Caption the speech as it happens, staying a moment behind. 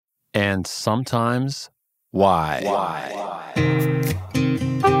And sometimes, why?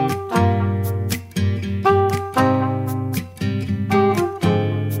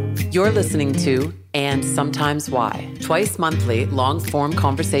 You're listening to And Sometimes Why, twice monthly long-form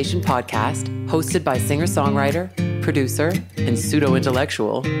conversation podcast hosted by singer-songwriter, producer, and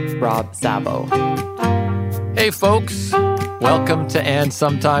pseudo-intellectual Rob Szabo. Hey folks, welcome to And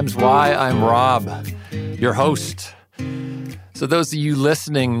Sometimes Why. I'm Rob, your host. So those of you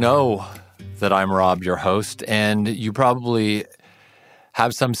listening know that I'm Rob, your host, and you probably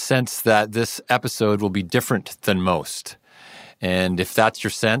have some sense that this episode will be different than most. And if that's your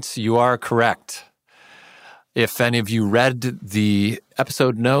sense, you are correct. If any of you read the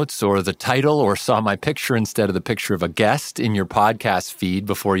episode notes or the title or saw my picture instead of the picture of a guest in your podcast feed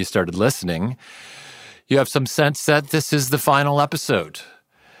before you started listening, you have some sense that this is the final episode.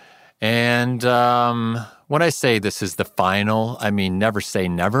 And when I say this is the final, I mean never say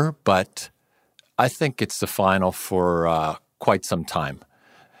never, but I think it's the final for quite some time.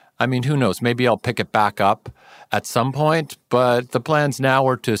 I mean, who knows? Maybe I'll pick it back up at some point, but the plans now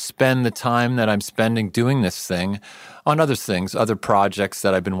are to spend the time that I'm spending doing this thing on other things, other projects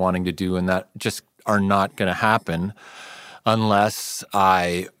that I've been wanting to do, and that just are not going to happen unless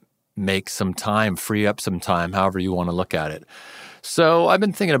I make some time, free up some time, however you want to look at it. So I've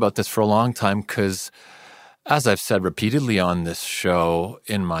been thinking about this for a long time because, as I've said repeatedly on this show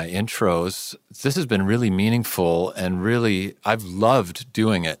in my intros, this has been really meaningful and really, I've loved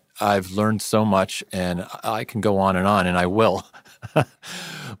doing it. I've learned so much and I can go on, and I will.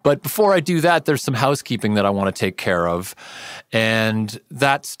 But before I do that, there's some housekeeping that I want to take care of. And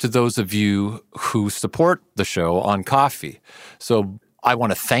that's to those of you who support the show on Ko-fi. So I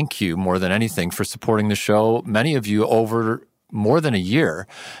want to thank you more than anything for supporting the show. Many of you over more than a year,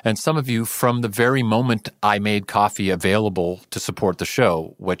 and some of you from the very moment I made Ko-fi available to support the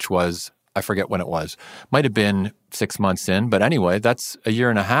show, which was, I forget when it was, might have been 6 months in, but anyway, that's a year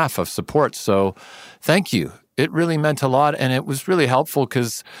and a half of support. So thank you. It really meant a lot, and it was really helpful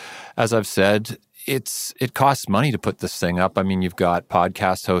because, as I've said, it costs money to put this thing up. I mean, you've got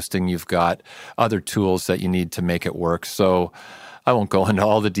podcast hosting, you've got other tools that you need to make it work. So I won't go into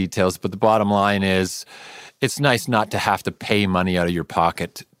all the details, but the bottom line is it's nice not to have to pay money out of your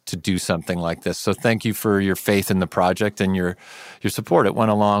pocket to do something like this. So thank you for your faith in the project and your support. It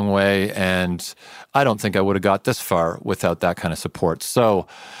went a long way, and I don't think I would have got this far without that kind of support. So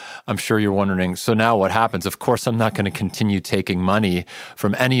I'm sure you're wondering, so now what happens? Of course, I'm not going to continue taking money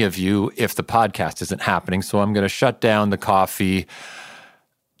from any of you if the podcast isn't happening. So I'm going to shut down the Ko-fi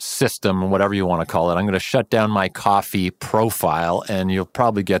system, whatever you want to call it. I'm going to shut down my Ko-fi profile, and you'll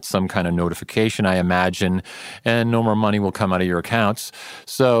probably get some kind of notification, I imagine, and no more money will come out of your accounts.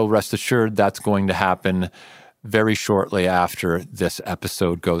 So rest assured that's going to happen very shortly after this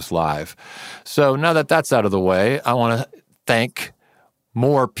episode goes live. So now that that's out of the way, I want to thank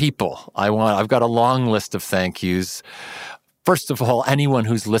more people. I've got a long list of thank yous. First of all, anyone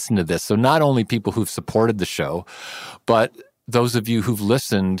who's listened to this. So not only people who've supported the show, but those of you who've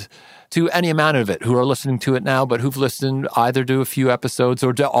listened to any amount of it, who are listening to it now, but who've listened either to a few episodes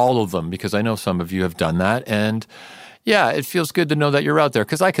or to all of them, because I know some of you have done that. And yeah, it feels good to know that you're out there,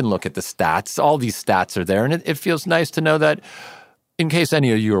 because I can look at the stats. All these stats are there, and it feels nice to know that, in case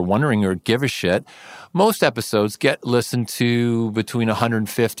any of you are wondering or give a shit, most episodes get listened to between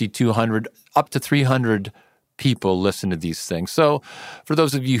 150, 200, up to 300 people listen to these things. So for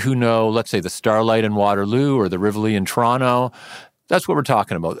those of you who know, let's say the Starlight in Waterloo or the Rivoli in Toronto, that's what we're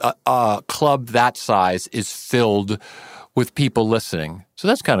talking about. A club that size is filled with people listening. So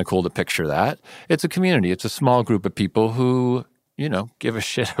that's kind of cool to picture that. It's a community. It's a small group of people who, give a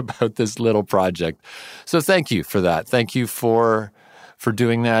shit about this little project. So thank you for that. Thank you for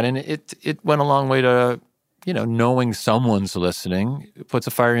doing that. And it went a long way to, knowing someone's listening. It puts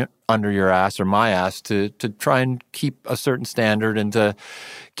a fire under your ass or my ass to try and keep a certain standard and to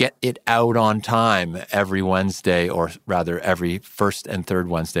get it out on time every Wednesday, or rather every first and third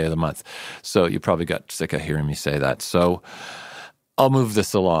Wednesday of the month. So you probably got sick of hearing me say that. So I'll move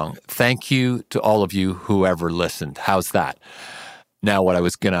this along. Thank you to all of you who ever listened. How's that? Now, what I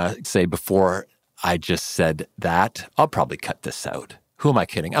was going to say before I just said that, I'll probably cut this out. Who am I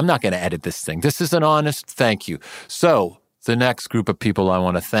kidding? I'm not going to edit this thing. This is an honest thank you. So the next group of people I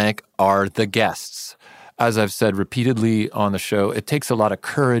want to thank are the guests. As I've said repeatedly on the show, it takes a lot of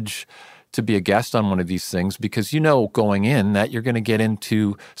courage to be a guest on one of these things because you know going in that you're going to get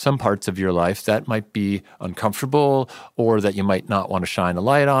into some parts of your life that might be uncomfortable or that you might not want to shine a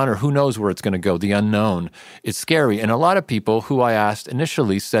light on, or who knows where it's going to go. The unknown is scary. And a lot of people who I asked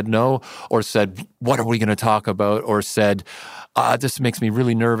initially said no, or said, what are we going to talk about? Or said, this makes me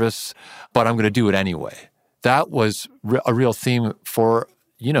really nervous, but I'm going to do it anyway. That was a real theme for,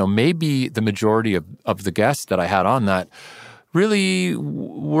 maybe the majority of the guests that I had on that really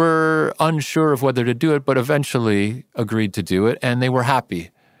were unsure of whether to do it, but eventually agreed to do it, and they were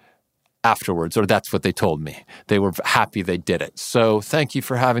happy afterwards, or that's what they told me. They were happy they did it. So thank you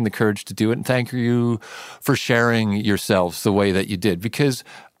for having the courage to do it, and thank you for sharing yourselves the way that you did, because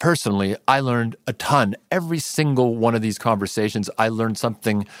personally, I learned a ton. Every single one of these conversations, I learned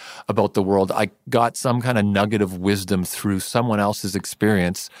something about the world. I got some kind of nugget of wisdom through someone else's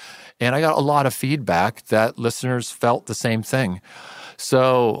experience, and I got a lot of feedback that listeners felt the same thing.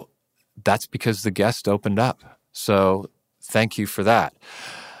 So that's because the guest opened up. So thank you for that.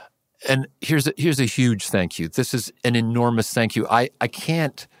 And here's a huge thank you. This is an enormous thank you. I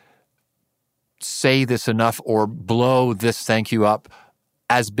can't say this enough or blow this thank you up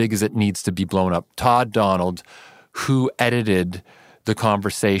as big as it needs to be blown up. Todd Donald, who edited the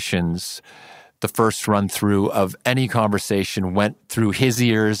conversations, the first run through of any conversation went through his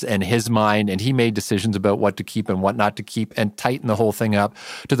ears and his mind, and he made decisions about what to keep and what not to keep and tighten the whole thing up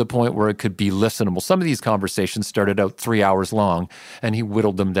to the point where it could be listenable. Some of these conversations started out 3 hours long, and he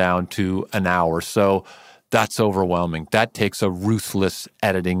whittled them down to an hour. So that's overwhelming. That takes a ruthless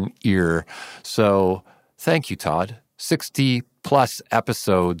editing ear. So thank you, Todd. 60 plus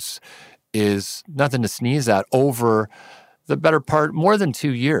episodes is nothing to sneeze at over the better part, more than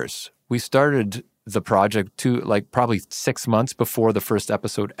 2 years. We started the project probably 6 months before the first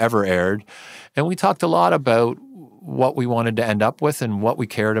episode ever aired. And we talked a lot about what we wanted to end up with and what we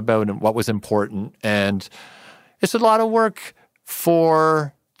cared about and what was important. And it's a lot of work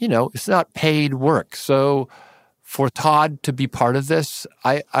for, it's not paid work. So for Todd to be part of this,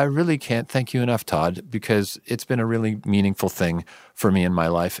 I really can't thank you enough, Todd, because it's been a really meaningful thing for me in my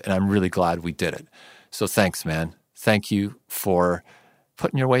life. And I'm really glad we did it. So thanks, man. Thank you for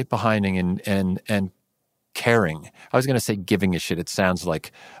putting your weight behind and caring. I was going to say giving a shit. It sounds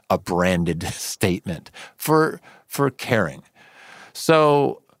like a branded statement for caring.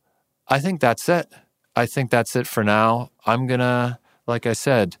 So I think that's it. I think that's it for now. I'm going to, like I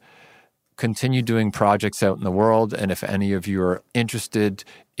said, continue doing projects out in the world. And if any of you are interested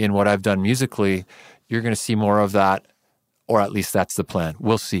in what I've done musically, you're going to see more of that, or at least that's the plan.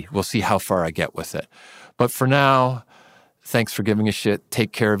 We'll see. We'll see how far I get with it. But for now, thanks for giving a shit.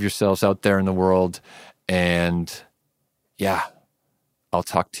 Take care of yourselves out there in the world. And yeah, I'll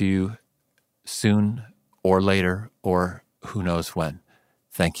talk to you soon or later or who knows when.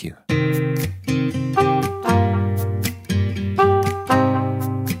 Thank you.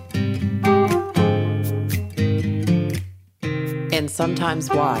 And Sometimes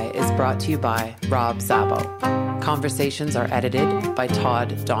Why is brought to you by Rob Szabo. Conversations are edited by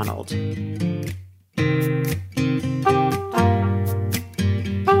Todd Donald.